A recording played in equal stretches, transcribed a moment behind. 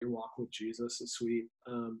walk with Jesus is sweet.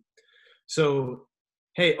 So,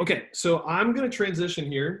 hey, okay, so I'm going to transition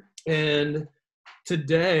here. And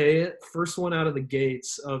today, first one out of the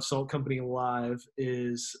gates of Salt Company Live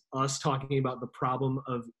is us talking about the problem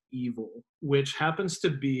of evil, which happens to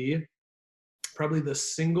be probably the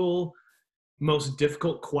single most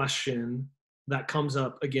difficult question that comes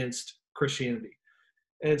up against Christianity.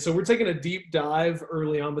 And so we're taking a deep dive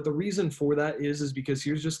early on, but the reason for that is because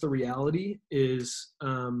here's just the reality is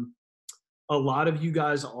a lot of you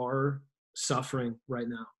guys are suffering right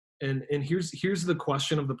now. And here's the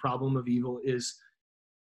question of the problem of evil is,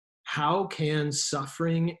 how can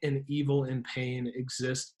suffering and evil and pain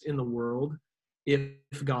exist in the world if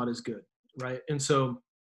God is good, right? And so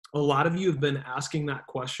a lot of you have been asking that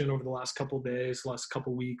question over the last couple of days, last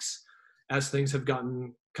couple of weeks, as things have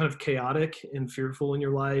gotten kind of chaotic and fearful in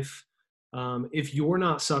your life. If you're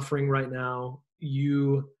not suffering right now,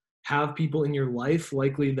 you have people in your life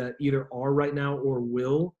likely that either are right now or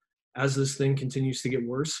will as this thing continues to get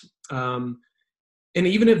worse. And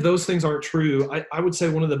even if those things aren't true, I would say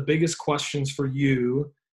one of the biggest questions for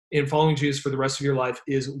you in following Jesus for the rest of your life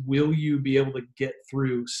is, will you be able to get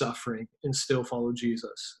through suffering and still follow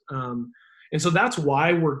Jesus? And so that's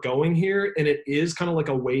why we're going here. And it is kind of like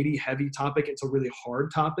a weighty, heavy topic. It's a really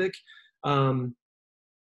hard topic.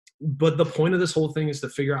 But the point of this whole thing is to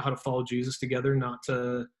figure out how to follow Jesus together, not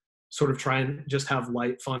to sort of try and just have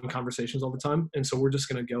light, fun conversations all the time. And so we're just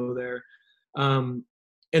going to go there.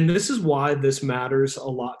 And this is why this matters a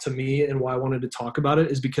lot to me and why I wanted to talk about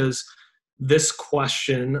it, is because this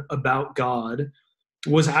question about God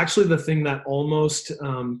was actually the thing that almost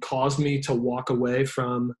caused me to walk away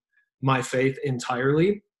from my faith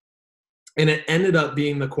entirely. And it ended up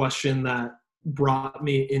being the question that brought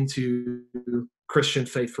me into Christian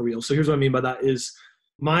faith for real. So here's what I mean by that is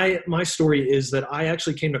my story is that I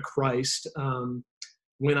actually came to Christ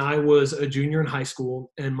when I was a junior in high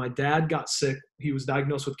school, and my dad got sick. He was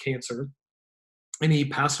diagnosed with cancer, and he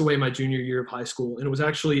passed away my junior year of high school. And it was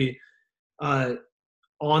actually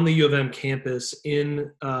on the U of M campus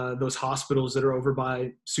in those hospitals that are over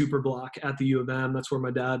by Superblock at the U of M. That's where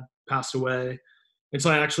my dad passed away. And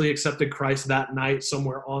so I actually accepted Christ that night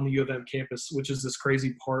somewhere on the U of M campus, which is this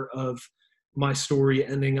crazy part of my story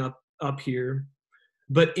ending up here.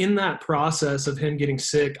 But in that process of him getting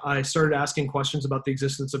sick, I started asking questions about the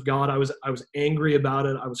existence of God. I was angry about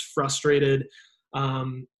it. I was frustrated.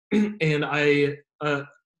 And I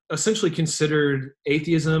essentially considered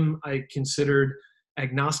atheism. I considered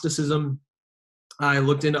agnosticism. I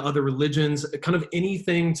looked into other religions, kind of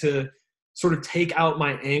anything to sort of take out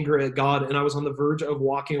my anger at God. And I was on the verge of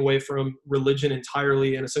walking away from religion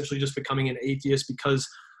entirely and essentially just becoming an atheist, because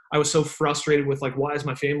I was so frustrated with, like, why is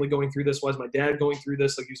my family going through this? Why is my dad going through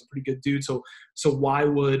this? Like, he was a pretty good dude. So why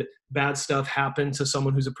would bad stuff happen to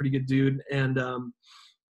someone who's a pretty good dude? And,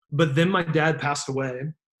 but then my dad passed away,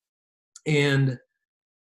 and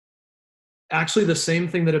actually the same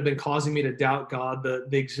thing that had been causing me to doubt God,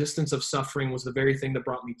 the existence of suffering, was the very thing that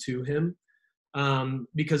brought me to him.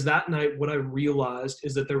 Because that night, what I realized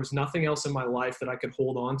is that there was nothing else in my life that I could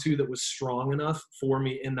hold on to that was strong enough for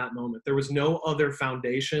me in that moment. There was no other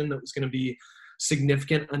foundation that was going to be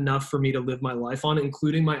significant enough for me to live my life on,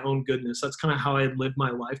 including my own goodness. That's kind of how I had lived my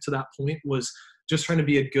life to that point, was just trying to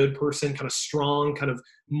be a good person, kind of strong, kind of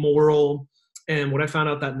moral. And what I found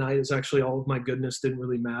out that night is actually all of my goodness didn't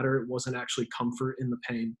really matter. It wasn't actually comfort in the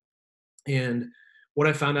pain. And what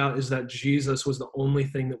I found out is that Jesus was the only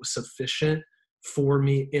thing that was sufficient for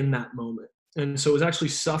me in that moment. And so it was actually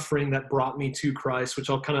suffering that brought me to Christ, which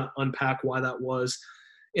I'll kind of unpack why that was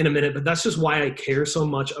in a minute. But that's just why I care so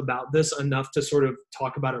much about this, enough to sort of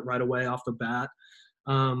talk about it right away off the bat.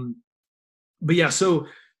 But yeah, so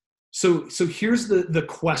here's the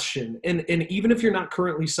question. And even if you're not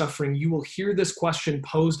currently suffering, you will hear this question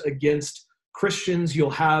posed against Christians. You'll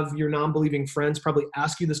have your non-believing friends probably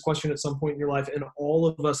ask you this question at some point in your life. And all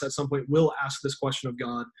of us at some point will ask this question of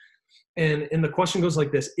God. And the question goes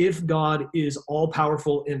like this: if God is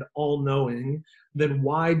all-powerful and all-knowing, then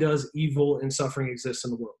why does evil and suffering exist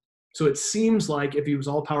in the world? So it seems like if he was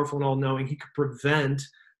all-powerful and all-knowing, he could prevent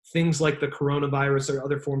things like the coronavirus or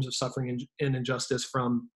other forms of suffering and injustice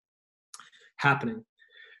from happening.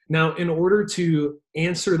 Now, in order to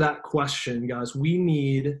answer that question, guys, we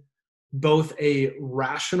need both a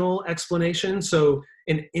rational explanation, so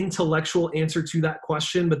an intellectual answer to that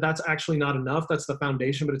question, but that's actually not enough. That's the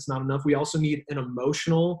foundation, but it's not enough. We also need an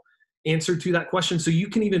emotional answer to that question. So you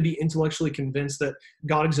can even be intellectually convinced that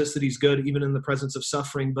God exists, that he's good, even in the presence of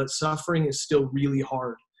suffering, but suffering is still really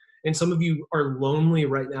hard. And some of you are lonely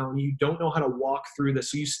right now and you don't know how to walk through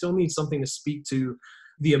this. So you still need something to speak to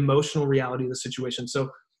the emotional reality of the situation. So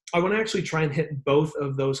I want to actually try and hit both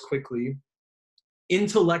of those quickly.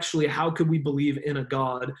 Intellectually, how could we believe in a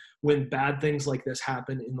God when bad things like this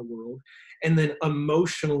happen in the world? And then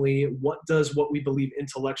emotionally, what does what we believe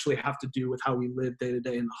intellectually have to do with how we live day to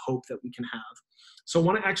day and the hope that we can have? So I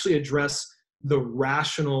want to actually address the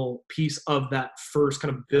rational piece of that first,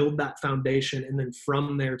 kind of build that foundation, and then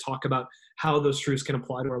from there talk about how those truths can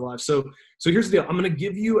apply to our lives. So here's the deal. I'm going to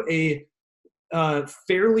give you a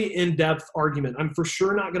fairly in-depth argument. I'm for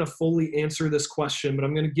sure not going to fully answer this question, but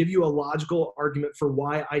I'm going to give you a logical argument for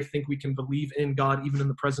why I think we can believe in God even in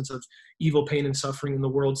the presence of evil, pain, and suffering in the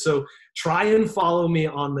world. So try and follow me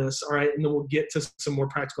on this, all right? And then we'll get to some more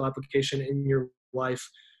practical application in your life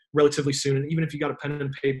relatively soon. And even if you got a pen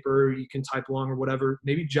and paper, you can type along or whatever,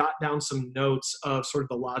 maybe jot down some notes of sort of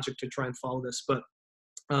the logic to try and follow this. But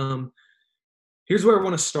here's where I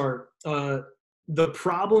want to start. The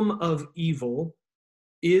problem of evil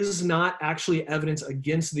is not actually evidence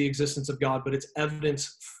against the existence of God, but it's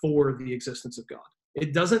evidence for the existence of God.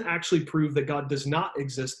 It doesn't actually prove that God does not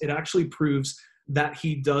exist. It actually proves that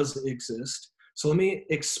he does exist. So let me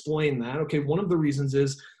explain that. Okay, one of the reasons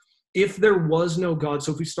is if there was no God,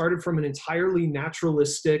 so if we started from an entirely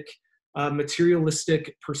naturalistic,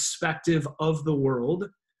 materialistic perspective of the world,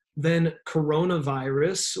 then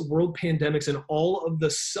coronavirus, world pandemics, and all of the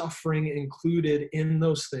suffering included in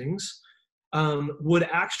those things would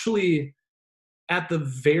actually, at the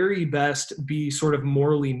very best, be sort of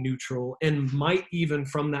morally neutral and might even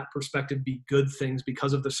from that perspective be good things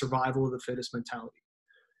because of the survival of the fittest mentality.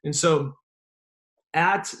 And so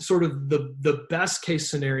at sort of the best case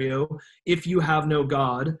scenario, if you have no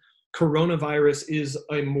God, coronavirus is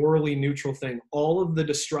a morally neutral thing. All of the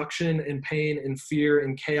destruction and pain and fear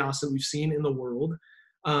and chaos that we've seen in the world,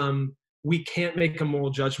 we can't make a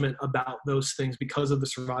moral judgment about those things because of the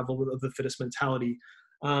survival of the fittest mentality.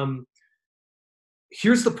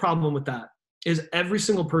 Here's the problem with that, is every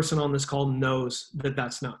single person on this call knows that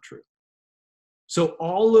that's not true. So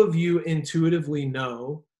all of you intuitively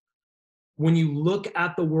know when you look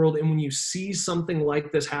at the world and when you see something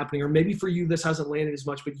like this happening, or maybe for you this hasn't landed as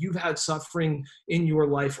much, but you've had suffering in your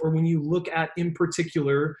life, or when you look at, in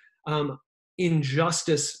particular,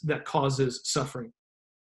 injustice that causes suffering.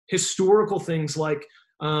 Historical things like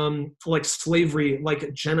slavery,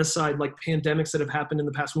 like genocide, like pandemics that have happened in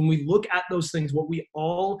the past. When we look at those things, what we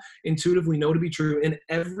all intuitively know to be true, and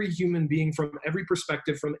every human being from every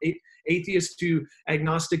perspective, from atheist to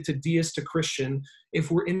agnostic to deist to Christian, if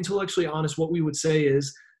we're intellectually honest, what we would say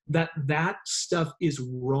is that that stuff is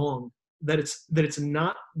wrong, that it's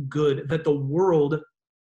not good, that the world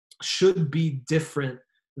should be different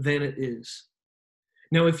than it is.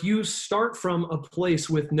 Now, if you start from a place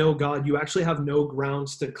with no God, you actually have no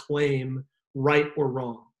grounds to claim right or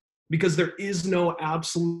wrong, because there is no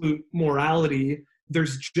absolute morality.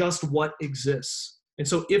 There's just what exists. And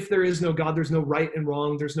so if there is no God, there's no right and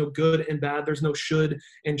wrong. There's no good and bad. There's no should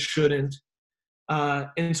and shouldn't.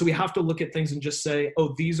 And so we have to look at things and just say,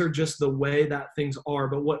 oh, these are just the way that things are.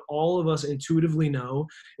 But what all of us intuitively know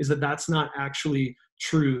is that that's not actually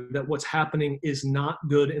true, that what's happening is not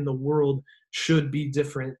good and the world should be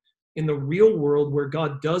different. In the real world where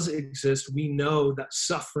God does exist, we know that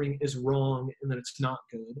suffering is wrong and that it's not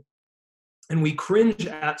good. And we cringe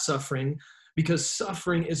at suffering because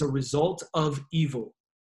suffering is a result of evil.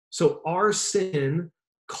 So our sin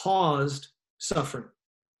caused suffering.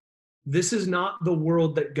 This is not the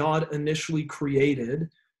world that God initially created,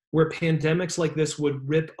 where pandemics like this would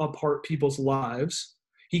rip apart people's lives.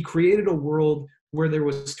 He created a world where there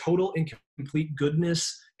was total and complete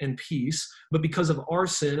goodness and peace, but because of our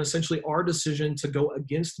sin, essentially our decision to go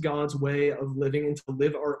against God's way of living and to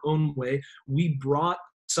live our own way, we brought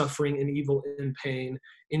suffering and evil and pain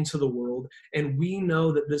into the world. And we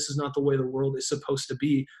know that this is not the way the world is supposed to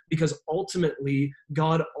be, because ultimately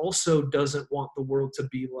God also doesn't want the world to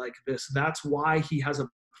be like this. That's why he has a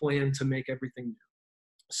plan to make everything new.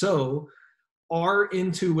 So our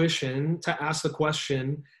intuition to ask the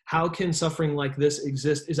question, how can suffering like this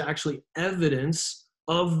exist, is actually evidence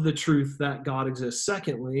of the truth that God exists.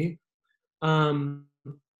 Secondly, all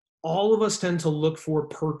of us tend to look for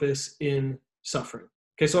purpose in suffering.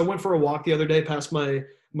 Okay, so I went for a walk the other day past my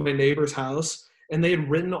neighbor's house, and they had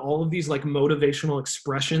written all of these like motivational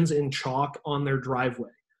expressions in chalk on their driveway.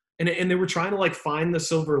 And they were trying to like find the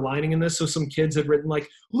silver lining in this. So some kids had written like,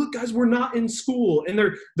 look guys, we're not in school. And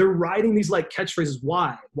they're writing these like catchphrases.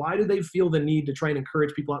 Why? Why do they feel the need to try and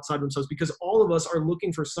encourage people outside themselves? Because all of us are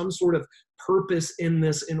looking for some sort of purpose in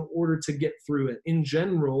this in order to get through it. In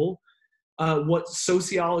general, what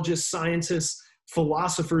sociologists, scientists,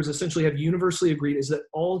 philosophers essentially have universally agreed is that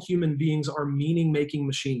all human beings are meaning-making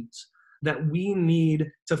machines. that we need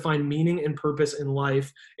to find meaning and purpose in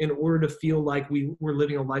life in order to feel like we're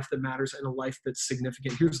living a life that matters and a life that's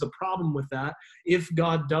significant. Here's the problem with that. If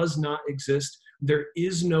God does not exist, there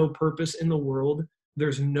is no purpose in the world.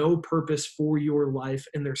 There's no purpose for your life,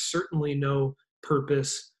 and there's certainly no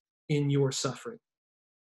purpose in your suffering.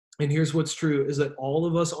 And here's what's true is that all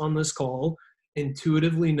of us on this call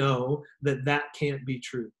intuitively know that that can't be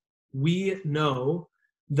true. We know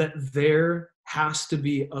that there has to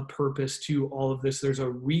be a purpose to all of this. There's a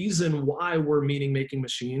reason why we're meaning-making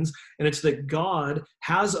machines, and it's that God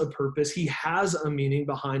has a purpose. He has a meaning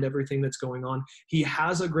behind everything that's going on. He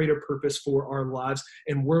has a greater purpose for our lives,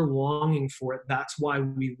 and we're longing for it. That's why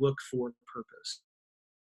we look for purpose.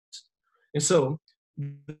 And so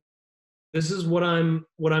this is what I'm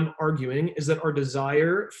arguing, is that our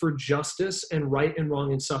desire for justice and right and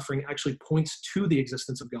wrong in suffering actually points to the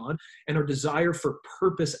existence of God, and our desire for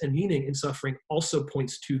purpose and meaning in suffering also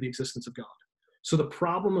points to the existence of God. So the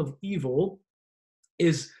problem of evil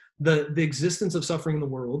is the existence of suffering in the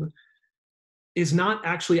world is not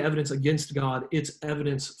actually evidence against God, it's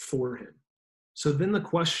evidence for him. So then the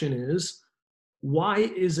question is, why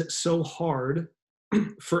is it so hard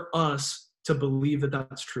for us to believe that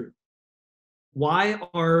that's true? Why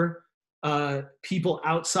are people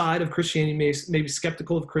outside of Christianity maybe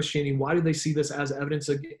skeptical of Christianity? Why do they see this as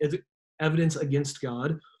evidence against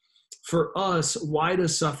God? For us, why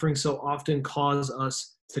does suffering so often cause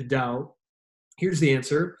us to doubt? Here's the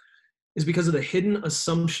answer, is because of the hidden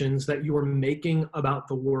assumptions that you are making about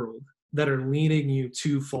the world that are leading you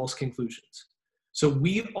to false conclusions. So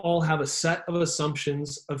we all have a set of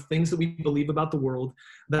assumptions of things that we believe about the world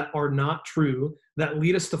that are not true, that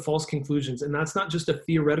lead us to false conclusions. And that's not just a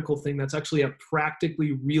theoretical thing, that's actually a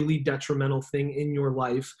practically really detrimental thing in your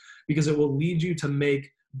life, because it will lead you to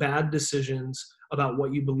make bad decisions about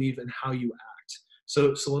what you believe and how you act.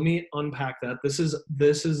 So let me unpack that. This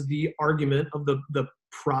is the argument of the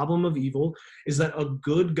problem of evil, is that a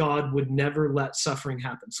good God would never let suffering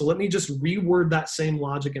happen. So let me just reword that same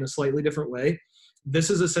logic in a slightly different way.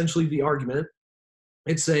 This is essentially the argument.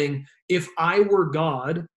 It's saying, if I were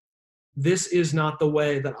God, this is not the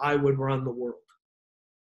way that I would run the world.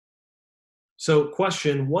 So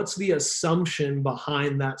question, what's the assumption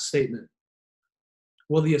behind that statement?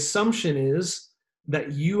 Well, the assumption is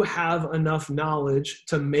that you have enough knowledge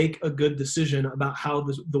to make a good decision about how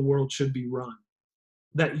the world should be run.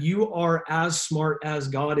 That you are as smart as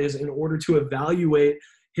God is in order to evaluate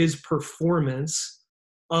his performance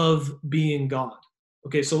of being God.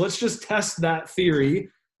 Okay, so let's just test that theory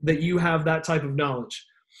that you have that type of knowledge.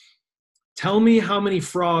 Tell me how many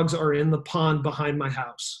frogs are in the pond behind my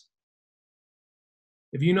house.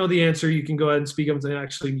 If you know the answer, you can go ahead and speak up. And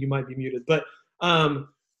actually, you might be muted. But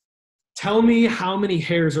tell me how many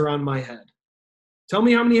hairs are on my head. Tell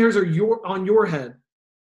me how many hairs are on your head.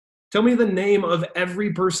 Tell me the name of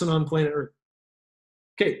every person on planet Earth.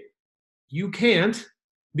 Okay, you can't,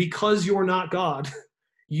 because you're not God.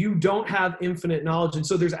 You don't have infinite knowledge. And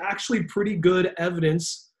so there's actually pretty good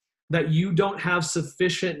evidence that you don't have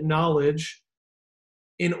sufficient knowledge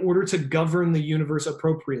in order to govern the universe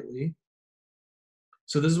appropriately.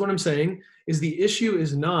 So this is what I'm saying, is the issue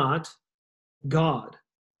is not God.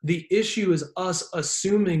 The issue is us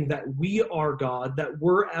assuming that we are God, that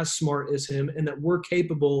we're as smart as him, and that we're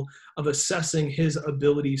capable of assessing his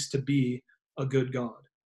abilities to be a good God.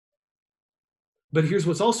 But here's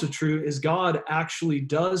what's also true, is God actually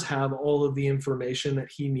does have all of the information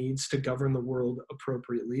that he needs to govern the world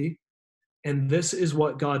appropriately. And this is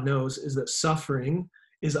what God knows, is that suffering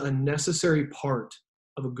is a necessary part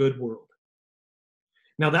of a good world.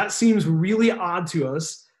 Now that seems really odd to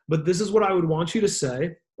us, but this is what I would want you to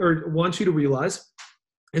say, or want you to realize,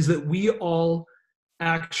 is that we all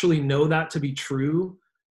actually know that to be true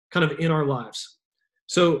kind of in our lives.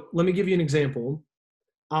 So let me give you an example.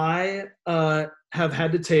 I have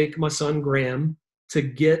had to take my son Graham to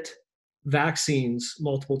get vaccines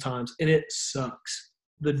multiple times, and it sucks.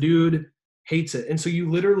 The dude hates it. And so you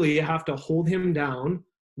literally have to hold him down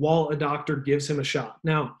while a doctor gives him a shot.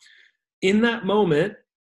 Now, in that moment,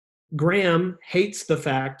 Graham hates the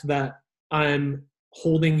fact that I'm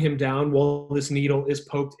holding him down while this needle is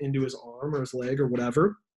poked into his arm or his leg or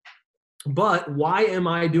whatever. But why am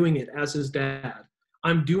I doing it as his dad?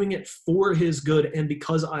 I'm doing it for his good and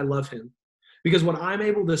because I love him. Because what I'm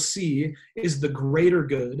able to see is the greater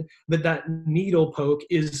good, that needle poke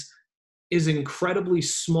is incredibly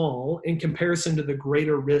small in comparison to the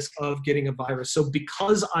greater risk of getting a virus. So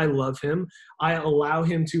because I love him, I allow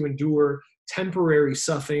him to endure temporary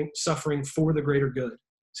suffering for the greater good.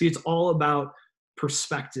 See, it's all about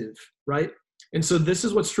perspective, right? And so this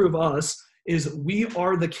is what's true of us, is we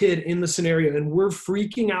are the kid in the scenario, and we're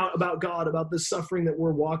freaking out about God, about the suffering that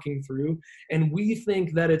we're walking through, and we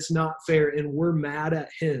think that it's not fair, and we're mad at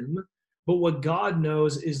him. But what God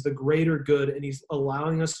knows is the greater good, and he's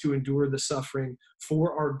allowing us to endure the suffering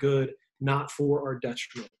for our good, not for our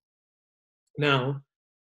detriment. Now,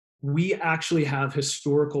 we actually have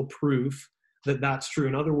historical proof that that's true.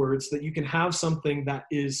 In other words, that you can have something that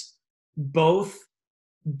is both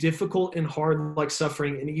difficult and hard, like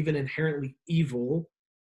suffering, and even inherently evil,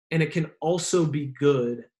 and it can also be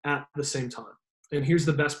good at the same time. And here's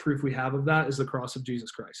the best proof we have of that is the cross of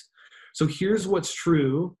Jesus Christ. So here's what's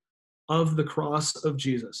true of the cross of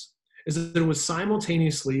Jesus, is that it was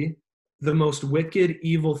simultaneously the most wicked,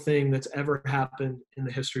 evil thing that's ever happened in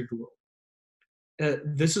the history of the world.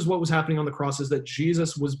 This is what was happening on the cross, is that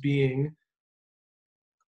Jesus was being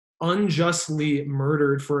unjustly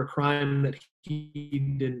murdered for a crime that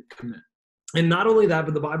he didn't commit. And not only that,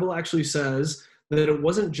 but the Bible actually says that it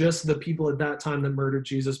wasn't just the people at that time that murdered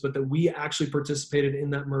Jesus, but that we actually participated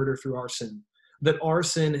in that murder through our sin, that our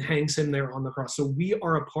sin hangs him there on the cross. So we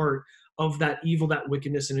are a part of that evil, that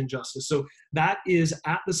wickedness and injustice. So that is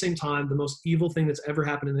at the same time the most evil thing that's ever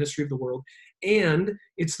happened in the history of the world. And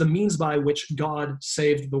it's the means by which God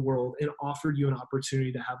saved the world and offered you an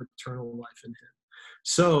opportunity to have eternal life in him.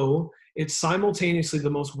 So it's simultaneously the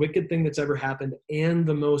most wicked thing that's ever happened and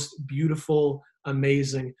the most beautiful,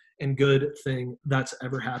 amazing, and good thing that's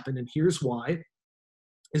ever happened. And here's why,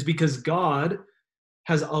 is because God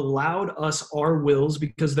has allowed us our wills,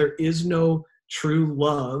 because there is no true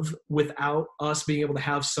love without us being able to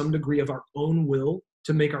have some degree of our own will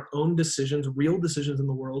to make our own decisions, real decisions in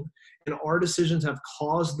the world. And our decisions have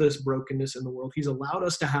caused this brokenness in the world. He's allowed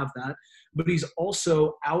us to have that, but he's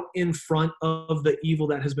also out in front of the evil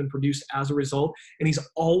that has been produced as a result, and he's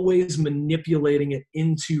always manipulating it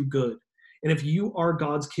into good. And if you are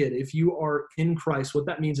God's kid, if you are in Christ, what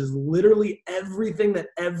that means is literally everything that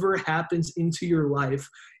ever happens into your life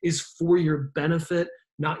is for your benefit,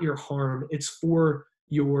 not your harm. It's for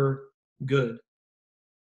your good.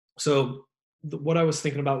 So what I was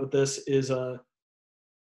thinking about with this is,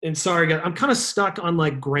 and sorry guys, I'm kind of stuck on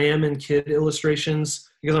like Graham and kid illustrations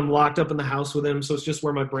because I'm locked up in the house with him. So it's just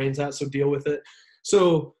where my brain's at. So deal with it.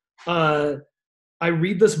 So I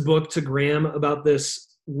read this book to Graham about this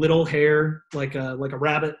little hare, like a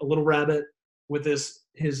rabbit, a little rabbit with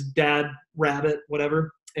his dad rabbit,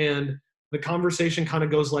 whatever. And the conversation kind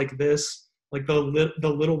of goes like this. Like the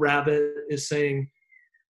little rabbit is saying,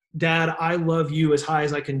 "Dad, I love you as high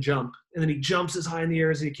as I can jump." And then he jumps as high in the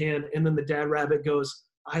air as he can. And then the dad rabbit goes,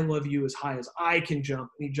 "I love you as high as I can jump."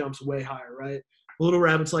 And he jumps way higher, right? The little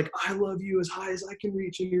rabbit's like, "I love you as high as I can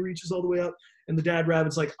reach." And he reaches all the way up. And the dad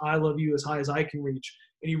rabbit's like, "I love you as high as I can reach."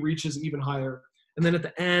 And he reaches even higher. And then at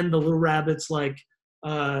the end, the little rabbit's like,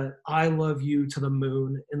 "I love you to the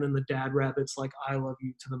moon." And then the dad rabbit's like, "I love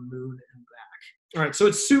you to the moon and back." All right, so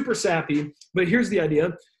it's super sappy, but here's the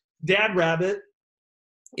idea. Dad rabbit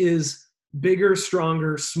is bigger,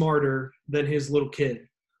 stronger, smarter than his little kid.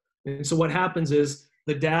 And so what happens is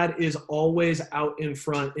the dad is always out in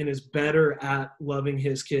front and is better at loving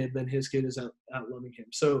his kid than his kid is at loving him.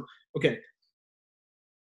 So, okay.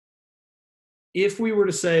 If we were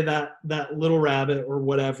to say that that little rabbit or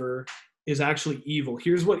whatever is actually evil,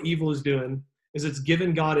 here's what evil is doing, is it's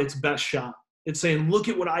giving God its best shot. It's saying, look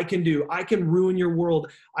at what I can do. I can ruin your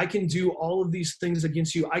world. I can do all of these things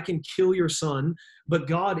against you. I can kill your son. But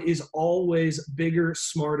God is always bigger,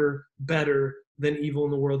 smarter, better than evil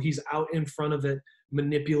in the world. He's out in front of it,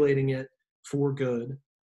 manipulating it for good.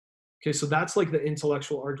 Okay, so that's like the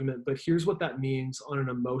intellectual argument. But here's what that means on an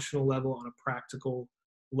emotional level, on a practical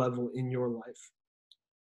level in your life.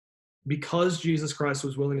 Because Jesus Christ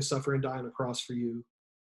was willing to suffer and die on the cross for you,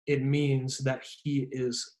 it means that he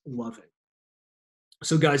is loving.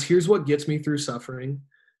 So guys, here's what gets me through suffering.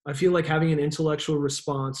 I feel like having an intellectual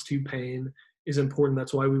response to pain is important.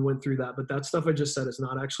 That's why we went through that. But that stuff I just said is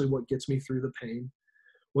not actually what gets me through the pain.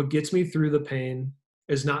 What gets me through the pain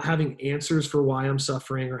is not having answers for why I'm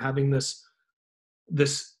suffering or having this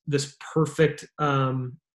perfect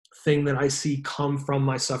thing that I see come from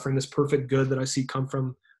my suffering, this perfect good that I see come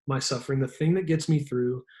from my suffering. The thing that gets me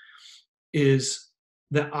through is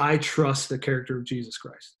that I trust the character of Jesus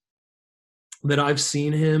Christ. That I've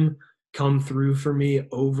seen him come through for me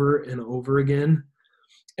over and over again.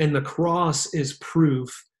 And the cross is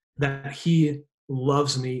proof that he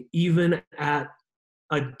loves me even at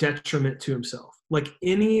a detriment to himself. Like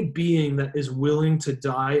any being that is willing to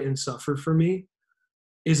die and suffer for me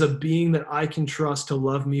is a being that I can trust to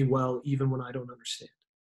love me well even when I don't understand.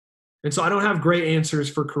 And so I don't have great answers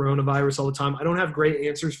for coronavirus all the time. I don't have great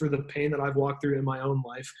answers for the pain that I've walked through in my own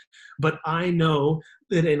life. But I know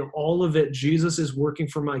that in all of it, Jesus is working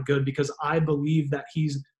for my good because I believe that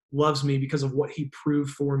he loves me because of what he proved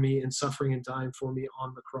for me in suffering and dying for me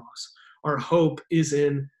on the cross. Our hope is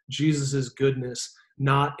in Jesus's goodness,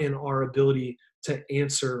 not in our ability to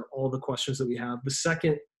answer all the questions that we have. The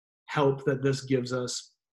second help that this gives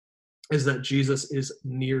us is that Jesus is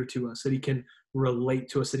near to us, that he can relate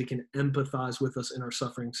to us, that he can empathize with us in our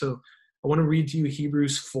suffering. So I want to read to you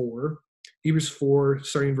Hebrews 4. Hebrews 4,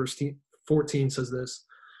 starting verse 14 says this: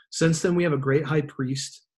 "Since then we have a great high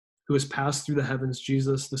priest who has passed through the heavens,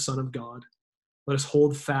 Jesus, the Son of God. Let us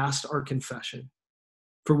hold fast our confession.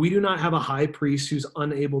 For we do not have a high priest who's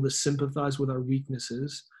unable to sympathize with our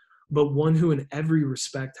weaknesses, but one who in every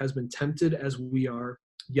respect has been tempted as we are,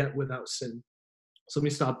 yet without sin." So let me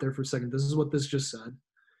stop there for a second. This is what this just said,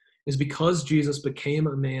 is because Jesus became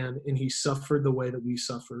a man and he suffered the way that we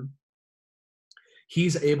suffered,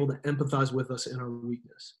 he's able to empathize with us in our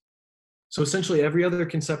weakness. So essentially every other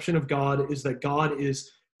conception of God is that God is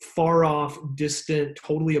far off, distant,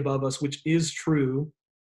 totally above us, which is true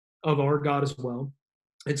of our God as well.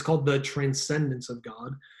 It's called the transcendence of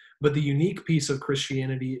God. But the unique piece of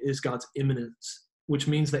Christianity is God's immanence, which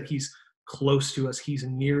means that he's close to us, he's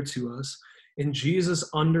near to us. And Jesus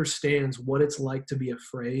understands what it's like to be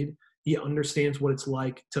afraid. He understands what it's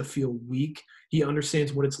like to feel weak. He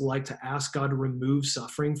understands what it's like to ask God to remove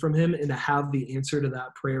suffering from him and to have the answer to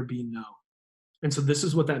that prayer be no. And so this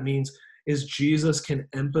is what that means, is Jesus can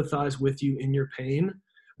empathize with you in your pain,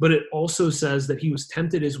 but it also says that he was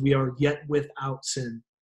tempted as we are, yet without sin.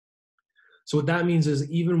 So what that means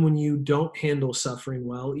is even when you don't handle suffering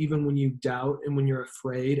well, even when you doubt and when you're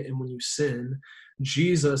afraid and when you sin,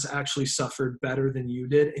 Jesus actually suffered better than you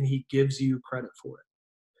did, and he gives you credit for it.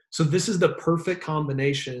 So this is the perfect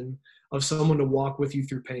combination of someone to walk with you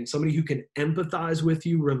through pain, somebody who can empathize with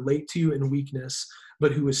you, relate to you in weakness,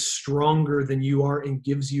 but who is stronger than you are and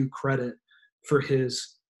gives you credit for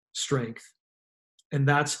his strength. And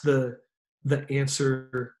that's the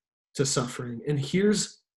answer to suffering. And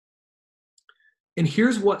here's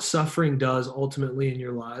what suffering does ultimately in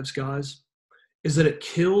your lives, guys, is that it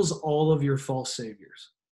kills all of your false saviors.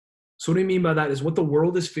 So what I mean by that is what the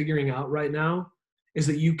world is figuring out right now is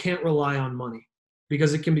that you can't rely on money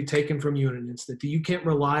because it can be taken from you in an instant. That you can't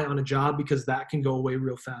rely on a job because that can go away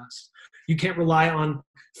real fast. You can't rely on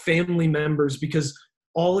family members because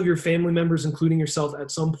all of your family members, including yourself, at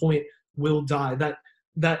some point will die.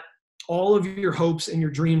 That all of your hopes and your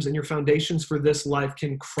dreams and your foundations for this life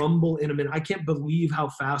can crumble in a minute. I can't believe how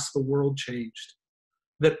fast the world changed.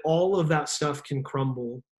 That all of that stuff can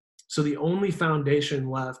crumble. So the only foundation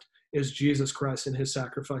left is Jesus Christ and his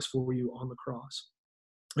sacrifice for you on the cross.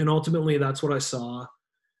 And ultimately, that's what I saw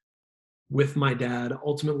with my dad.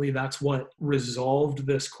 Ultimately, that's what resolved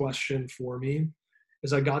this question for me,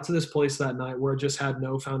 is I got to this place that night where I just had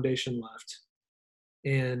no foundation left.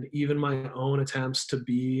 And even my own attempts to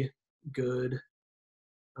be good,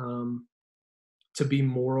 to be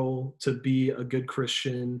moral, to be a good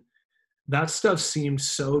Christian, that stuff seemed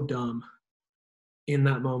so dumb in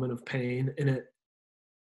that moment of pain. And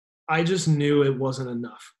I just knew it wasn't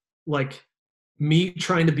enough. Like, me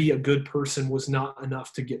trying to be a good person was not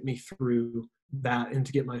enough to get me through that and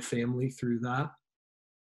to get my family through that.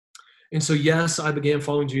 And so, yes, I began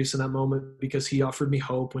following Jesus in that moment because he offered me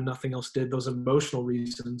hope when nothing else did, those emotional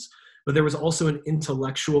reasons. But there was also an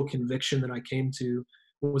intellectual conviction that I came to,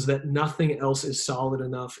 was that nothing else is solid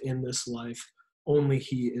enough in this life. Only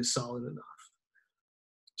he is solid enough.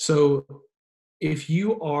 So if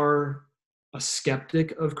you are a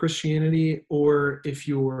skeptic of Christianity, or if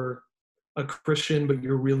you're a Christian but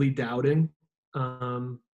you're really doubting,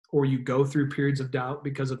 or you go through periods of doubt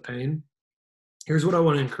because of pain, here's what I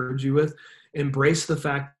want to encourage you with. Embrace the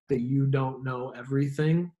fact that you don't know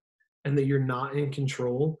everything and that you're not in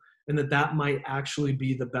control, and that might actually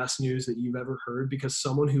be the best news that you've ever heard, because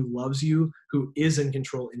someone who loves you, who is in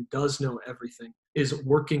control and does know everything, is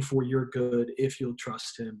working for your good if you'll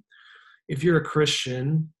trust him. If you're a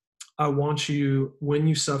Christian, I want you, when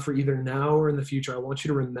you suffer, either now or in the future, I want you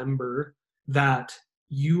to remember that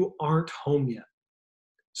you aren't home yet.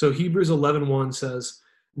 So Hebrews 11:1 says,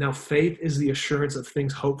 "Now faith is the assurance of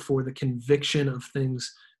things hoped for, the conviction of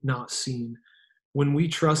things not seen." When we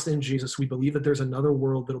trust in Jesus, we believe that there's another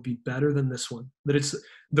world that'll be better than this one. That it's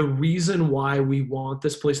the reason why we want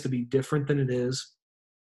this place to be different than it is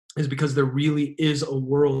is because there really is a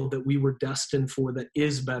world that we were destined for that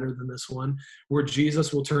is better than this one, where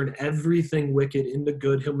Jesus will turn everything wicked into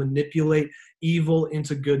good. He'll manipulate evil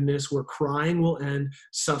into goodness, where crying will end,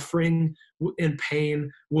 suffering and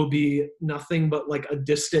pain will be nothing but like a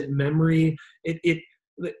distant memory.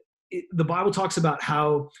 The Bible talks about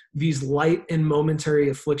how these light and momentary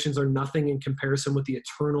afflictions are nothing in comparison with the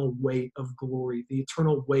eternal weight of glory, the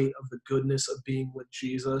eternal weight of the goodness of being with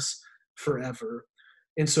Jesus forever.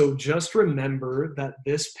 And so just remember that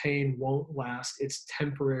this pain won't last. It's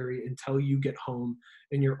temporary until you get home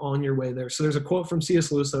and you're on your way there. So there's a quote from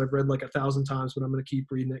C.S. Lewis that I've read like 1,000 times, but I'm going to keep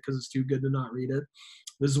reading it because it's too good to not read it.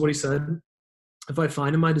 This is what he said. If I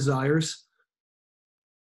find in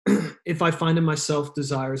myself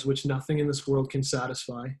desires which nothing in this world can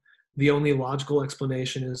satisfy, the only logical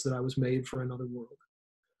explanation is that I was made for another world.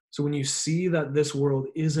 So when you see that this world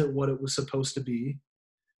isn't what it was supposed to be,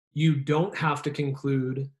 you don't have to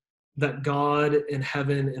conclude that God and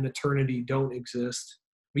heaven and eternity don't exist,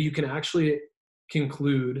 but you can actually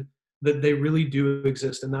conclude that they really do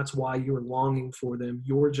exist, and that's why you're longing for them.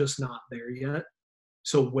 You're just not there yet.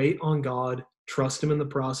 So wait on God, trust him in the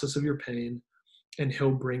process of your pain, and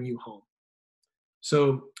he'll bring you home.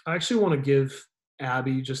 So I actually want to give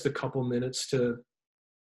Abby just a couple minutes to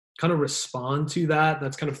kind of respond to that.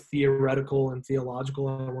 That's kind of theoretical and theological.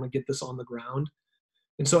 I want to get this on the ground.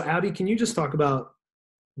 And so, Abby, can you just talk about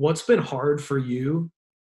what's been hard for you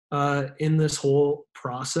in this whole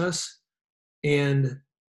process, and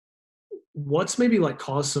what's maybe like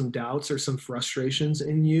caused some doubts or some frustrations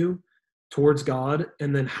in you towards God,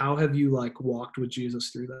 and then how have you like walked with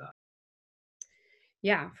Jesus through that?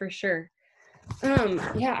 Yeah, for sure.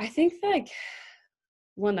 Yeah, I think like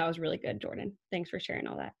one that was really good, Jordan. Thanks for sharing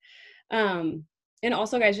all that. And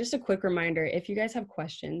also, guys, just a quick reminder, if you guys have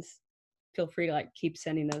questions, feel free to like keep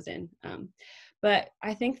sending those in. But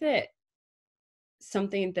I think that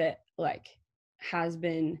something that like has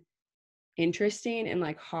been interesting and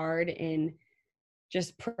like hard in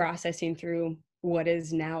just processing through what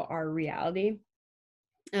is now our reality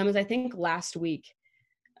is I think last week,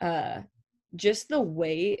 just the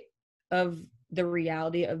weight of the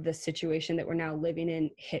reality of the situation that we're now living in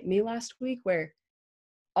hit me last week, where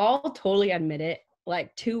I'll totally admit it,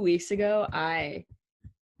 like 2 weeks ago, I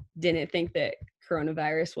didn't think that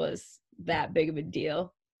coronavirus was that big of a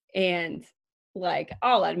deal. And like,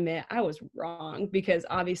 I'll admit I was wrong, because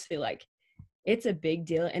obviously like it's a big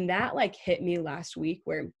deal. And that like hit me last week,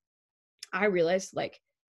 where I realized like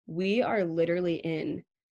we are literally in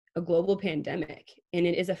a global pandemic, and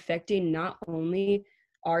it is affecting not only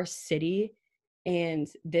our city and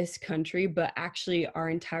this country, but actually our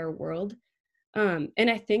entire world. And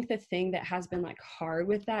I think the thing that has been like hard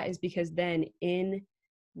with that is because then in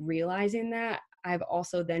realizing that, I've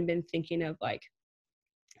also then been thinking of like,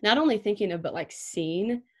 not only thinking of, but like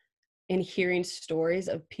seeing and hearing stories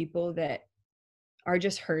of people that are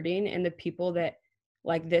just hurting, and the people that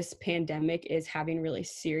like this pandemic is having really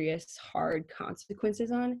serious, hard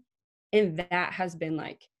consequences on. And that has been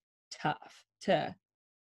like tough to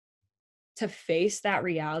face that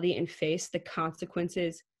reality and face the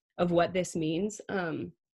consequences of what this means.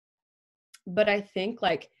 But I think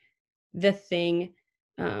like the thing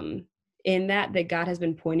in that God has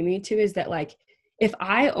been pointing me to is that like, if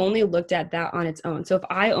I only looked at that on its own, so if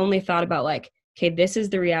I only thought about like, okay, this is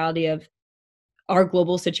the reality of our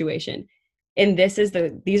global situation, and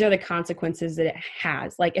these are the consequences that it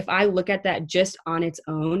has. Like, if I look at that just on its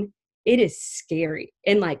own, it is scary.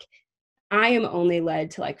 And like, I am only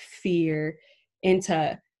led to like fear,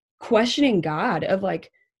 into questioning God of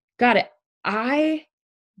like, God, I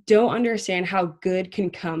don't understand how good can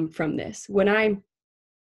come from this. When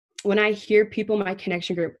I hear people in my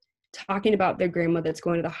connection group talking about their grandma that's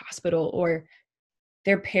going to the hospital, or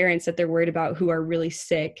their parents that they're worried about who are really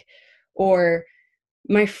sick, or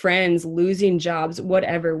my friends losing jobs,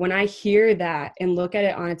 whatever, when I hear that and look at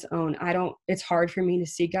it on its own, it's hard for me to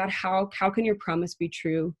see, God, how can your promise be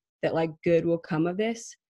true that like good will come of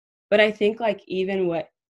this? But I think like even what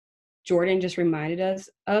Jordan just reminded us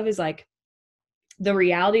of is like the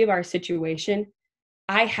reality of our situation.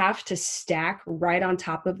 I have to stack right on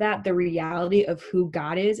top of that the reality of who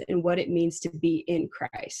God is and what it means to be in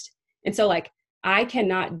Christ. And so like, I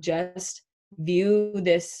cannot just view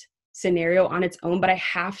this scenario on its own, but I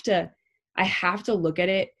have to look at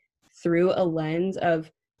it through a lens of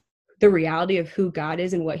the reality of who God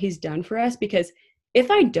is and what he's done for us. Because if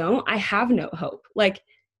I don't, I have no hope. Like,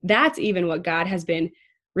 that's even what God has been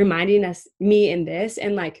reminding me in this.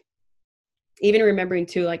 And like, even remembering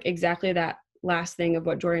too, like exactly that last thing of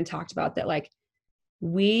what Jordan talked about, that like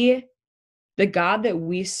the God that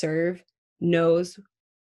we serve knows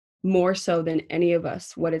more so than any of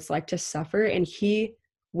us what it's like to suffer. And he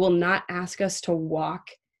will not ask us to walk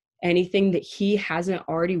anything that he hasn't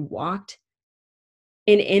already walked.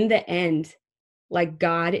 And in the end, like,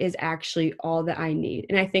 God is actually all that I need.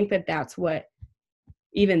 And I think that that's what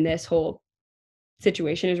even this whole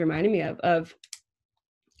situation is reminding me of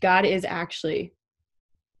God is actually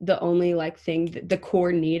the only like thing, the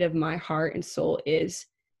core need of my heart and soul is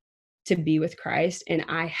to be with Christ. And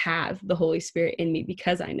I have the Holy Spirit in me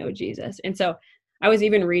because I know Jesus. And so I was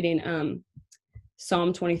even reading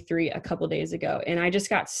Psalm 23 a couple days ago, and I just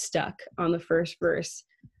got stuck on the first verse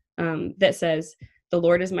that says, "The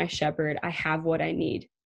Lord is my shepherd. I have what I need,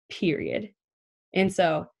 period." And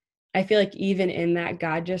so I feel like even in that,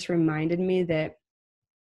 God just reminded me that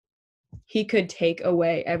he could take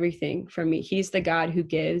away everything from me. He's the God who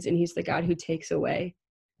gives, and he's the God who takes away.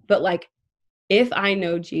 But like, if I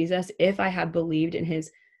know Jesus, if I have believed in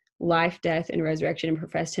his life, death, and resurrection and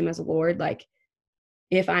professed him as Lord, like,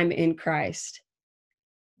 if I'm in Christ,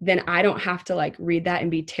 then I don't have to like read that and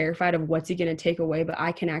be terrified of what's he going to take away, but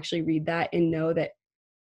I can actually read that and know that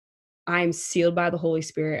I'm sealed by the Holy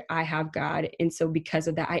Spirit. I have God. And so because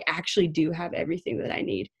of that, I actually do have everything that I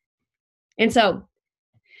need. And so,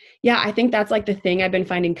 yeah, I think that's like the thing I've been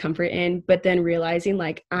finding comfort in, but then realizing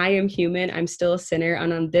like I am human, I'm still a sinner,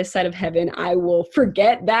 and on this side of heaven, I will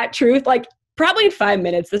forget that truth. Like probably in 5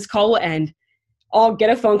 minutes, this call will end. I'll get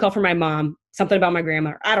a phone call from my mom, something about my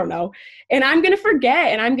grandma, I don't know. And I'm going to forget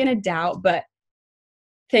and I'm going to doubt, but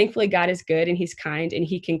thankfully God is good and he's kind, and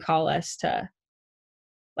he can call us to,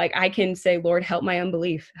 like, I can say, Lord, help my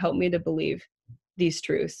unbelief, help me to believe these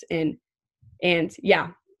truths. And yeah.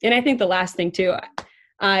 And I think the last thing too,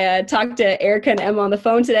 I talked to Erica and Emma on the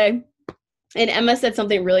phone today, and Emma said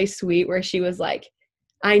something really sweet where she was like,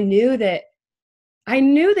 I knew that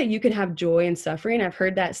you can have joy in suffering. I've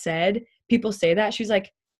heard that said. People say that. She's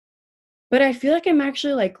like, but I feel like I'm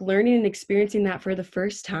actually like learning and experiencing that for the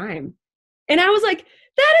first time. And I was like,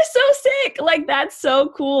 that is so sick. Like, that's so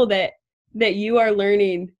cool that you are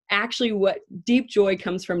learning actually what deep joy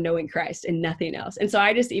comes from knowing Christ and nothing else. And so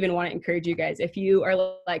I just even want to encourage you guys, if you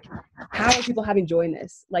are like, how are people having joy in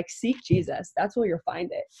this? Like, seek Jesus. That's where you'll find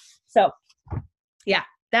it. So yeah,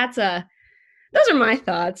 that's those are my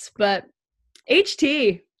thoughts. But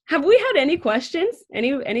HT, have we had any questions?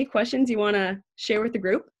 Any questions you want to share with the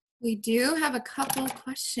group? We do have a couple of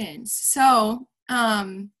questions. So,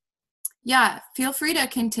 yeah, feel free to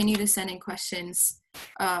continue to send in questions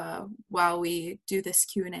while we do this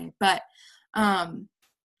Q&A. But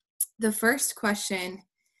the first question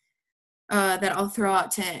that I'll throw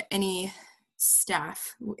out to any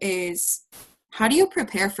staff is, how do you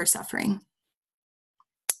prepare for suffering?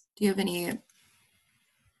 Do you have any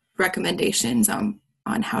recommendations on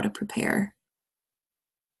how to prepare?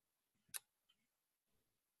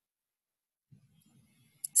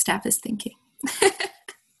 Staff is thinking.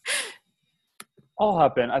 I'll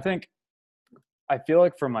hop in. I feel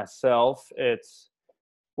like for myself, it's,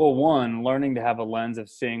 well, one, learning to have a lens of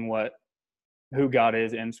seeing who God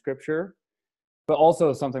is in Scripture, but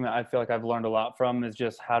also something that I feel like I've learned a lot from is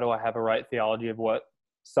just, how do I have a right theology of what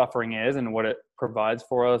suffering is and what it provides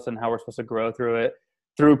for us and how we're supposed to grow through it,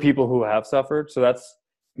 through people who have suffered. So that's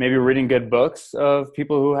maybe reading good books of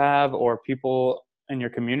people who have, or people in your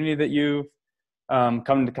community that you've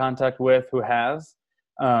come into contact with who has,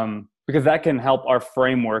 because that can help our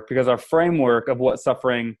framework, because our framework of what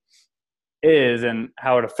suffering is and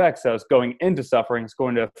how it affects us going into suffering is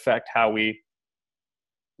going to affect how we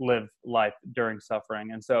live life during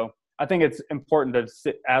suffering. And so I think it's important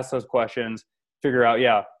to ask those questions, figure out,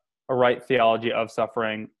 a right theology of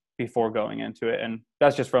suffering before going into it. And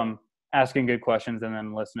that's just from asking good questions and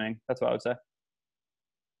then listening. That's what I would say.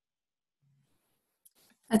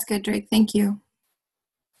 That's good, Drake. Thank you.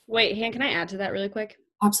 Wait, Han, can I add to that really quick?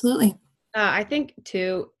 Absolutely. I think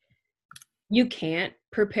too, you can't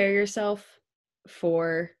prepare yourself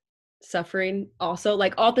for suffering also,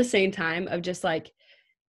 like, all at the same time of just like,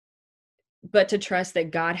 but to trust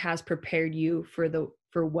that God has prepared you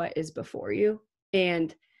for what is before you.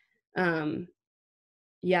 And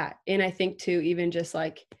yeah, and I think too, even just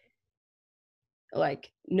like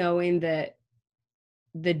knowing that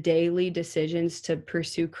the daily decisions to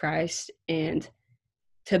pursue Christ and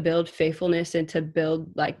to build faithfulness and to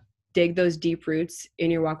build, like, dig those deep roots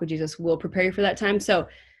in your walk with Jesus will prepare you for that time. So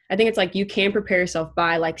I think it's like, you can prepare yourself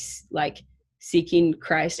by like seeking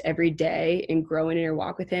Christ every day and growing in your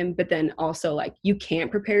walk with him. But then also, like, you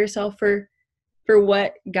can't prepare yourself for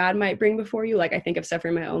what God might bring before you. Like, I think of stuff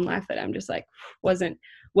in my own life that I'm just like, wasn't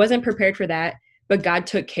prepared for that, but God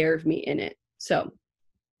took care of me in it. So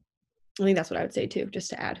I think that's what I would say too, just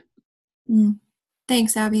to add.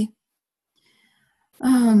 Thanks, Abby.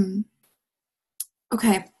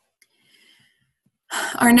 Okay.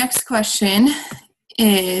 Our next question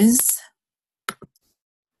is,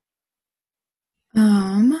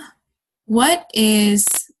 what is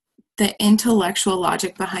the intellectual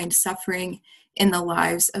logic behind suffering in the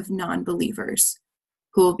lives of non-believers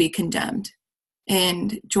who will be condemned?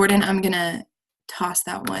 And Jordan, I'm going to toss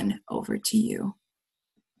that one over to you.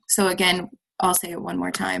 So again, I'll say it one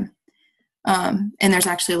more time. And there's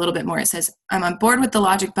actually a little bit more. It says, I'm on board with the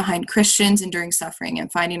logic behind Christians enduring suffering and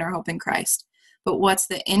finding our hope in Christ. But what's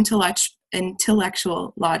the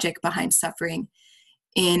intellectual logic behind suffering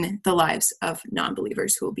in the lives of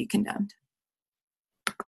non-believers who will be condemned?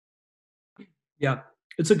 Yeah,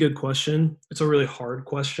 it's a good question. It's a really hard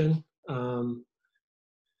question.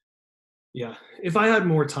 Yeah, if I had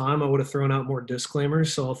more time, I would have thrown out more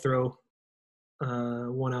disclaimers. So I'll throw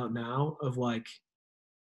one out now of like,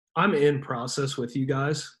 I'm in process with you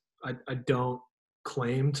guys. I don't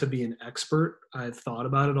claim to be an expert. I've thought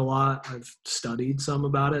about it a lot. I've studied some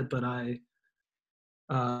about it, but I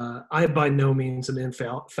by no means am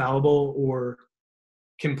infallible or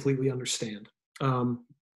completely understand.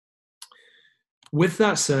 With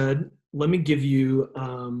that said, let me give you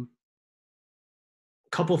a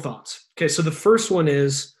couple thoughts. Okay, so the first one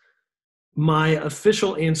is, my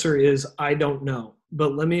official answer is I don't know,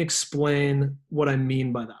 but let me explain what I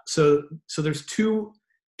mean by that. So there's two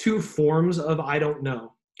forms of I don't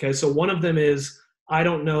know. Okay, so one of them is I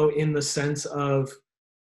don't know in the sense of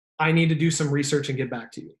I need to do some research and get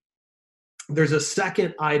back to you. There's a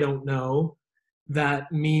second I don't know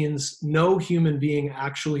that means no human being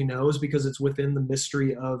actually knows because it's within the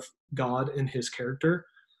mystery of God and his character.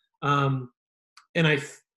 And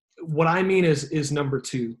what I mean is number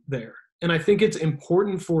two there. And I think it's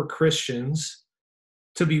important for Christians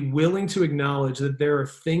to be willing to acknowledge that there are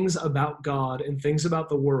things about God and things about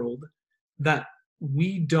the world that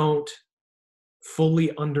we don't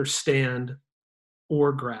fully understand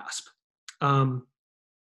or grasp. And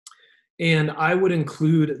I would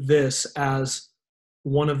include this as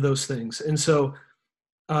one of those things. And so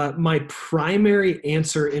my primary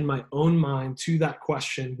answer in my own mind to that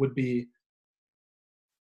question would be,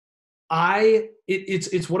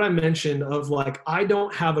 it's what I mentioned of like, I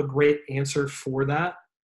don't have a great answer for that,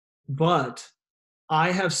 but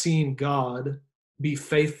I have seen God be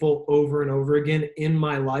faithful over and over again in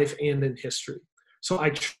my life and in history. So I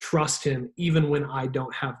trust him even when I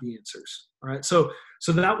don't have the answers. All right. So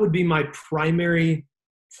that would be my primary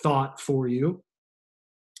thought for you.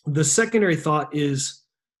 The secondary thought is,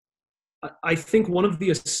 I think one of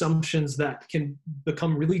the assumptions that can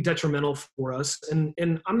become really detrimental for us, and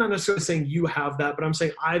I'm not necessarily saying you have that, but I'm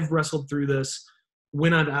saying I've wrestled through this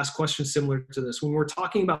when I've asked questions similar to this. When we're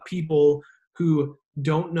talking about people who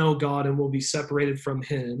don't know God and will be separated from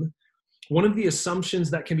him, one of the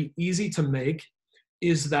assumptions that can be easy to make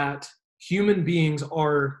is that human beings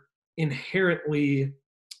are inherently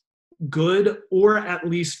good or at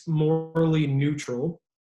least morally neutral.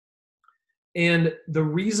 And the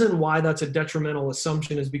reason why that's a detrimental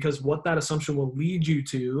assumption is because what that assumption will lead you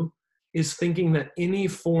to is thinking that any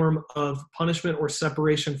form of punishment or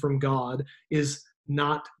separation from God is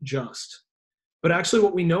not just. But actually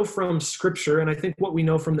what we know from Scripture, and I think what we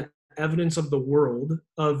know from the evidence of the world,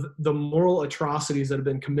 of the moral atrocities that have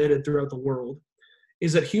been committed throughout the world,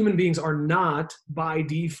 is that human beings are not by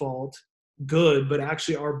default good, but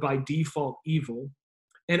actually are by default evil.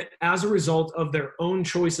 And as a result of their own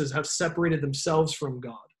choices have separated themselves from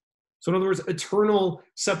God. So in other words, eternal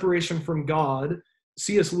separation from God,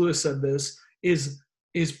 C.S. Lewis said this, is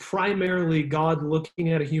primarily God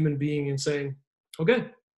looking at a human being and saying, okay,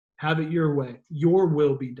 have it your way. Your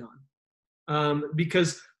will be done.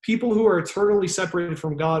 Because people who are eternally separated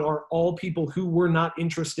from God are all people who were not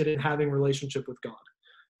interested in having a relationship with God.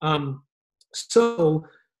 So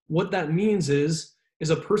what that means is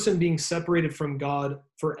a person being separated from God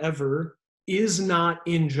forever is not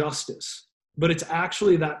injustice, but it's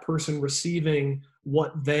actually that person receiving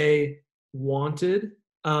what they wanted.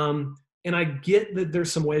 And I get that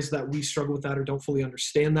there's some ways that we struggle with that or don't fully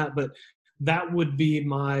understand that, but that would be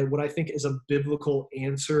what I think is a biblical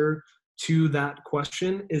answer to that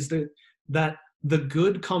question, is that the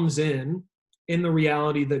good comes in the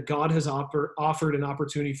reality that God has offered an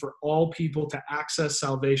opportunity for all people to access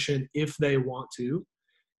salvation if they want to,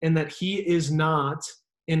 and that he is not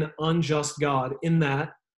an unjust God in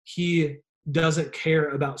that he doesn't care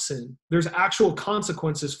about sin. There's actual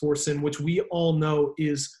consequences for sin, which we all know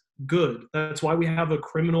is good. That's why we have a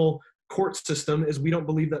criminal court system, is we don't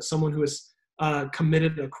believe that someone who has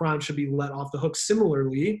committed a crime should be let off the hook.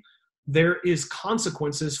 Similarly, there is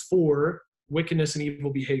consequences for wickedness and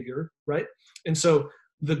evil behavior, right? And so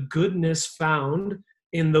the goodness found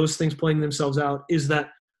in those things playing themselves out is that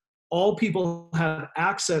all people have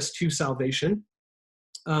access to salvation,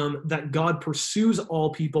 that God pursues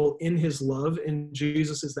all people in his love, and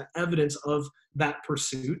Jesus is the evidence of that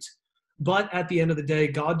pursuit. But at the end of the day,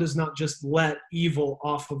 God does not just let evil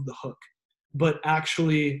off of the hook, but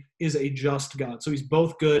actually is a just God. So he's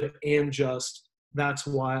both good and just. That's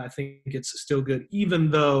why I think it's still good,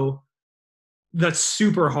 even though that's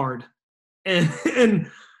super hard. And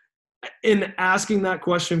in asking that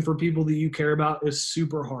question for people that you care about is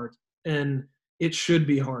super hard. And it should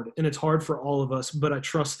be hard. And it's hard for all of us, but I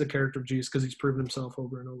trust the character of Jesus because he's proven himself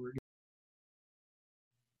over and over again.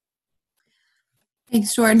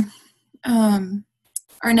 Thanks, Jordan.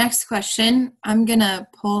 Our next question, I'm going to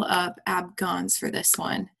pull up Abgon's for this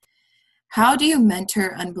one. How do you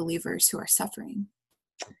mentor unbelievers who are suffering?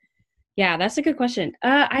 Yeah, that's a good question.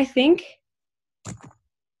 I think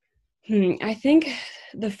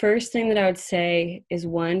the first thing that I would say is,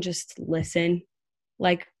 one, just listen.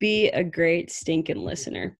 Like, be a great stinking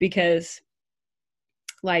listener, because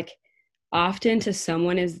like often to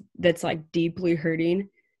someone that's like deeply hurting,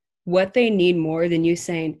 what they need more than you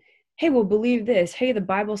saying, hey, well, believe this. Hey, the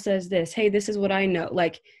Bible says this. Hey, this is what I know.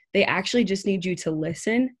 Like, they actually just need you to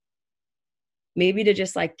listen, maybe to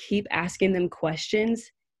just like keep asking them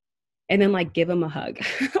questions, and then like give them a hug.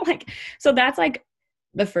 Like, so that's like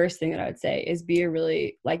the first thing that I would say is be a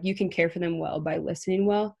really, like, you can care for them well by listening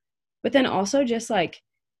well, but then also just like,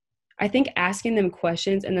 I think asking them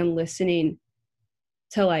questions and then listening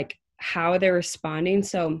to like how they're responding.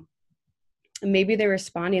 So maybe they're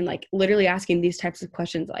responding, like literally asking these types of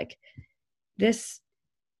questions, like, this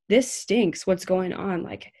stinks. What's going on?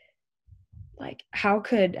 Like how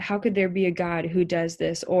could there be a God who does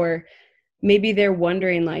this? Or maybe they're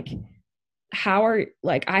wondering, like,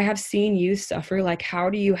 I have seen you suffer. Like, how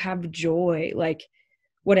do you have joy? Like,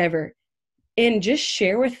 whatever. And just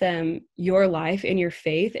share with them your life and your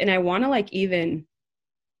faith. And I want to like even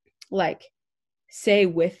like say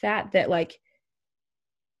with that like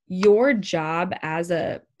your job as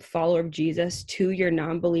a follower of Jesus to your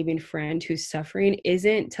non-believing friend who's suffering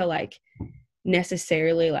isn't to like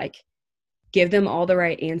necessarily like give them all the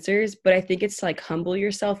right answers, but I think it's to like humble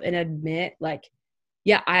yourself and admit, like,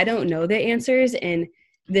 yeah, I don't know the answers and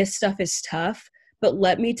this stuff is tough, but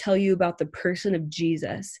let me tell you about the person of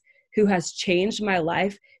Jesus who has changed my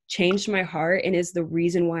life, changed my heart, and is the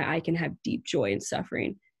reason why I can have deep joy in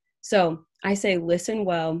suffering. So I say listen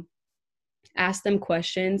well, ask them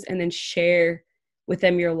questions, and then share with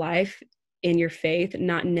them your life and your faith,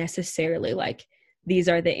 not necessarily like these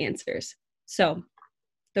are the answers. So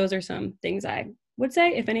those are some things I would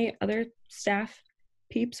say. If any other staff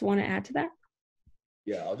peeps want to add to that.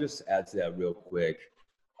 Yeah, I'll just add to that real quick.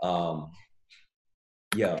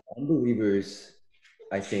 Unbelievers,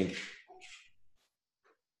 I think,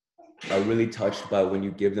 are really touched by when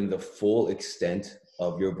you give them the full extent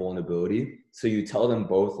of your vulnerability. So you tell them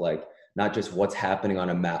both, like, not just what's happening on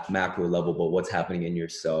a macro level, but what's happening in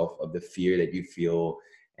yourself, of the fear that you feel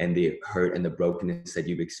and the hurt and the brokenness that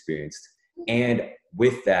you've experienced. And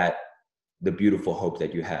with that, the beautiful hope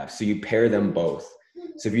that you have. So you pair them both.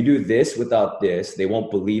 So if you do this without this, they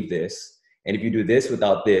won't believe this. And if you do this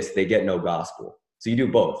without this, they get no gospel. So you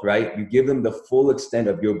do both, right? You give them the full extent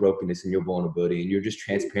of your brokenness and your vulnerability, and you're just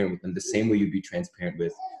transparent with them the same way you'd be transparent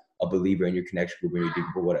with a believer in your connection group or your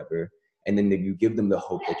group or whatever. And then you give them the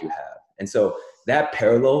hope that you have. And so that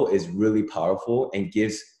parallel is really powerful and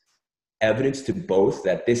gives evidence to both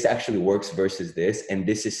that this actually works versus this, and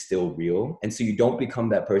this is still real. And so you don't become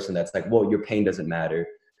that person that's like, well, your pain doesn't matter.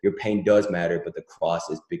 Your pain does matter, but the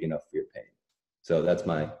cross is big enough for your pain. So that's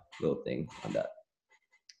my little thing on that.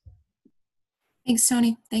 Thanks,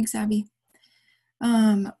 Tony. Thanks, Abby.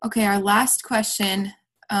 Okay, our last question.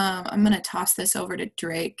 I'm going to toss this over to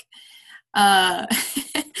Drake.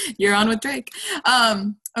 You're on with Drake.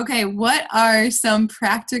 Okay, what are some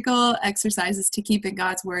practical exercises to keep in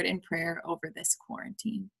God's word and prayer over this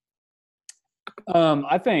quarantine?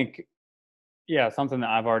 I think, something that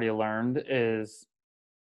I've already learned is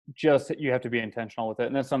just that you have to be intentional with it.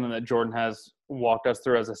 And that's something that Jordan has walked us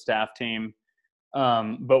through as a staff team.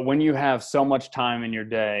 But when you have so much time in your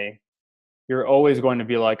day, you're always going to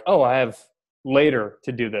be like, oh, I have later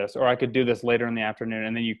to do this, or I could do this later in the afternoon.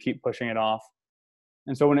 And then you keep pushing it off.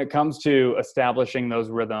 And so when it comes to establishing those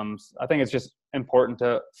rhythms, I think it's just important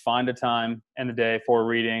to find a time in the day for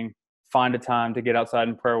reading, find a time to get outside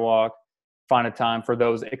and prayer walk, find a time for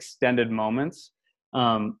those extended moments.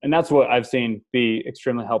 And that's what I've seen be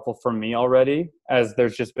extremely helpful for me already, as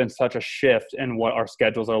there's just been such a shift in what our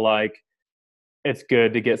schedules are like. it's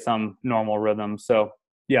good to get some normal rhythm. So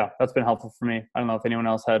yeah, that's been helpful for me. I don't know if anyone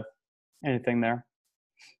else had anything there.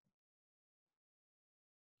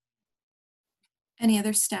 Any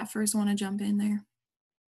other staffers want to jump in there?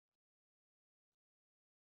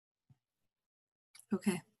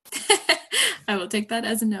 Okay. I will take that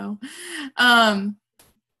as a no.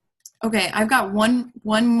 Okay, I've got one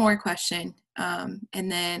more question, and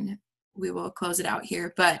then we will close it out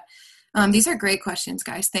here. But these are great questions,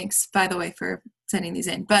 guys. Thanks, by the way, for sending these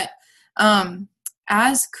in. But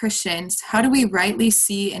as Christians, how do we rightly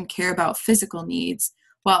see and care about physical needs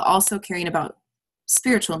while also caring about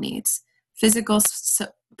spiritual needs? Physical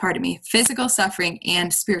suffering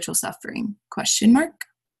and spiritual suffering? Question mark.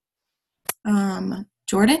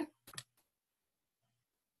 Jordan?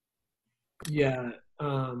 Yeah.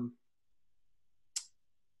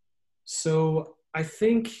 So I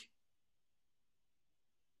think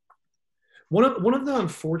one of the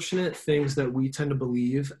unfortunate things that we tend to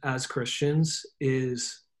believe as Christians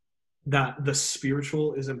is that the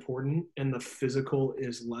spiritual is important and the physical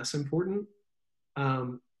is less important.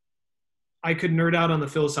 I could nerd out on the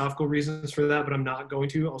philosophical reasons for that, but I'm not going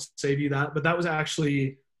to. I'll save you that. But that was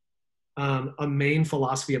actually a main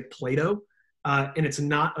philosophy of Plato, and it's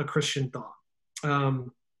not a Christian thought.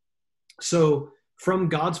 So from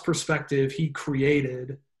God's perspective, he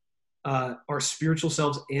created our spiritual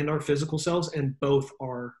selves and our physical selves, and both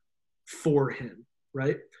are for him,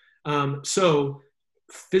 right? So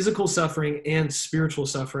physical suffering and spiritual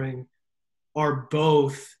suffering are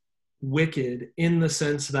both wicked in the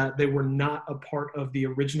sense that they were not a part of the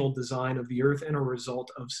original design of the earth and a result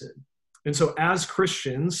of sin. And so as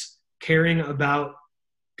Christians, caring about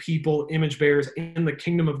people, image bearers, and the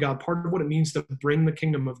kingdom of God, part of what it means to bring the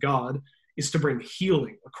kingdom of God is to bring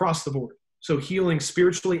healing across the board. So healing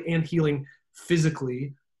spiritually and healing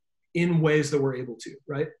physically in ways that we're able to,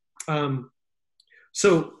 right?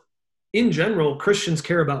 So in general, Christians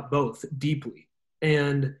care about both deeply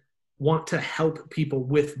and want to help people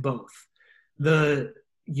with both. The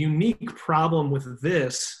unique problem with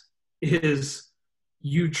this is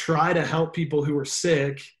you try to help people who are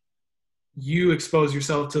sick, you expose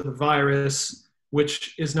yourself to the virus,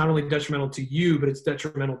 which is not only detrimental to you, but it's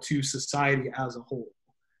detrimental to society as a whole.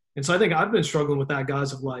 And so I think I've been struggling with that,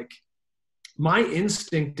 guys, of like, my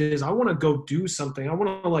instinct is I want to go do something. I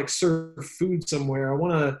want to like serve food somewhere. I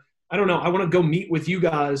want to go meet with you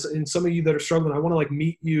guys, and some of you that are struggling, I want to like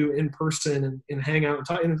meet you in person and hang out and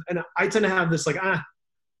talk. And I tend to have this like,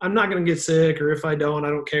 I'm not going to get sick, or if I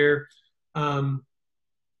don't care.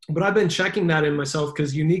 But I've been checking that in myself,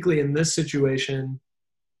 because uniquely in this situation,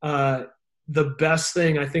 the best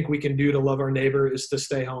thing I think we can do to love our neighbor is to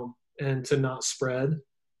stay home and to not spread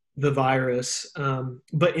the virus.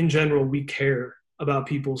 But in general, we care about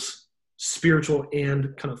people's spiritual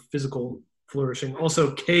and kind of physical flourishing.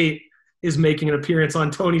 Also, Kate is making an appearance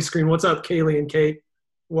on Tony's screen. What's up, Kaylee and Kate?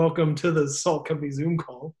 Welcome to the Salt Company Zoom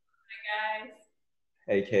call. Hi, guys.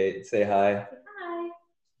 Hey, Kate, say hi. Hi.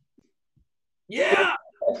 Yeah.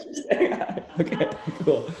 Okay,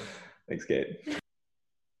 cool. Thanks, Kate.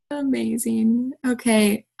 Amazing.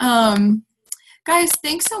 Okay. Guys,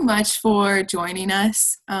 thanks so much for joining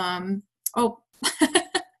us.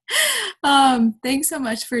 Thanks so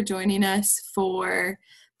much for joining us for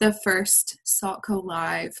the first SaltCo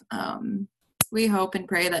Live. We hope and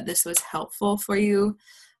pray that this was helpful for you.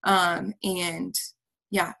 And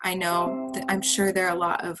yeah, I'm sure there are a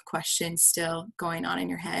lot of questions still going on in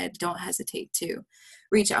your head. Don't hesitate to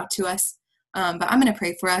reach out to us. But I'm going to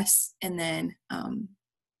pray for us, and then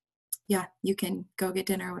you can go get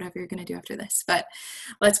dinner or whatever you're going to do after this. But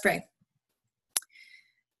let's pray.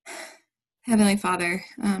 Heavenly Father,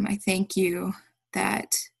 I thank you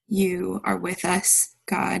that you are with us,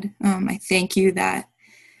 God. I thank you that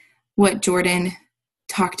what Jordan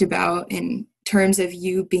talked about in terms of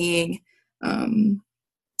you being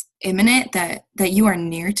imminent, that you are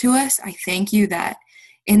near to us. I thank you that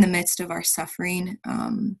in the midst of our suffering,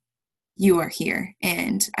 you are here.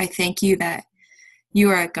 And I thank you that you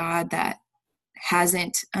are a God that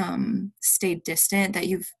hasn't stayed distant, that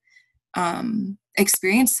you've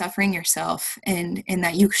experienced suffering yourself, and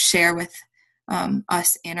that you share with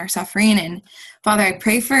us in our suffering. And Father, I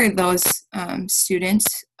pray for those students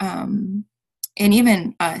and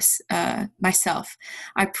even us, myself.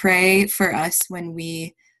 I pray for us when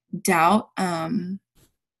we doubt,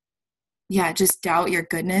 just doubt your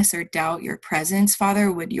goodness or doubt your presence.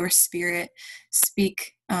 Father, would your Spirit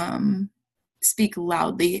speak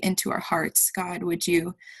loudly into our hearts. God, would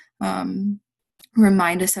you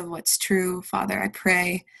remind us of what's true? Father, I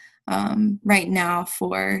pray right now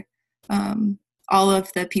for all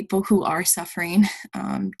of the people who are suffering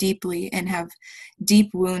deeply and have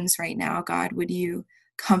deep wounds right now. God, would you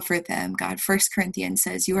comfort them? God, 1 Corinthians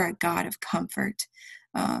says you are a God of comfort.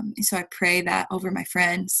 So I pray that over my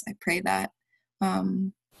friends. I pray that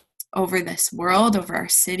over this world, over our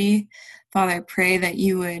city. Father, I pray that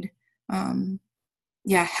you would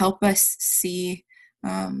help us see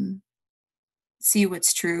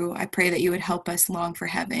what's true. I pray that you would help us long for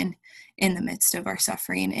heaven in the midst of our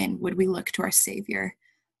suffering, and would we look to our Savior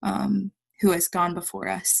who has gone before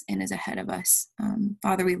us and is ahead of us.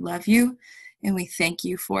 Father, we love you, and we thank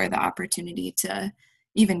you for the opportunity to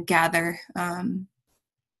even gather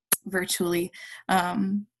virtually.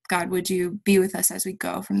 God, would you be with us as we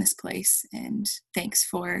go from this place? And thanks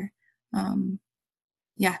for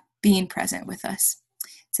being present with us.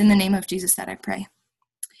 It's in the name of Jesus that I pray.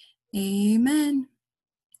 Amen.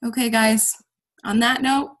 Okay, guys, on that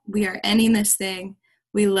note, we are ending this thing.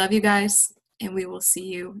 We love you guys, and we will see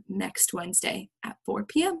you next Wednesday at 4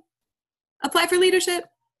 p.m. Apply for leadership.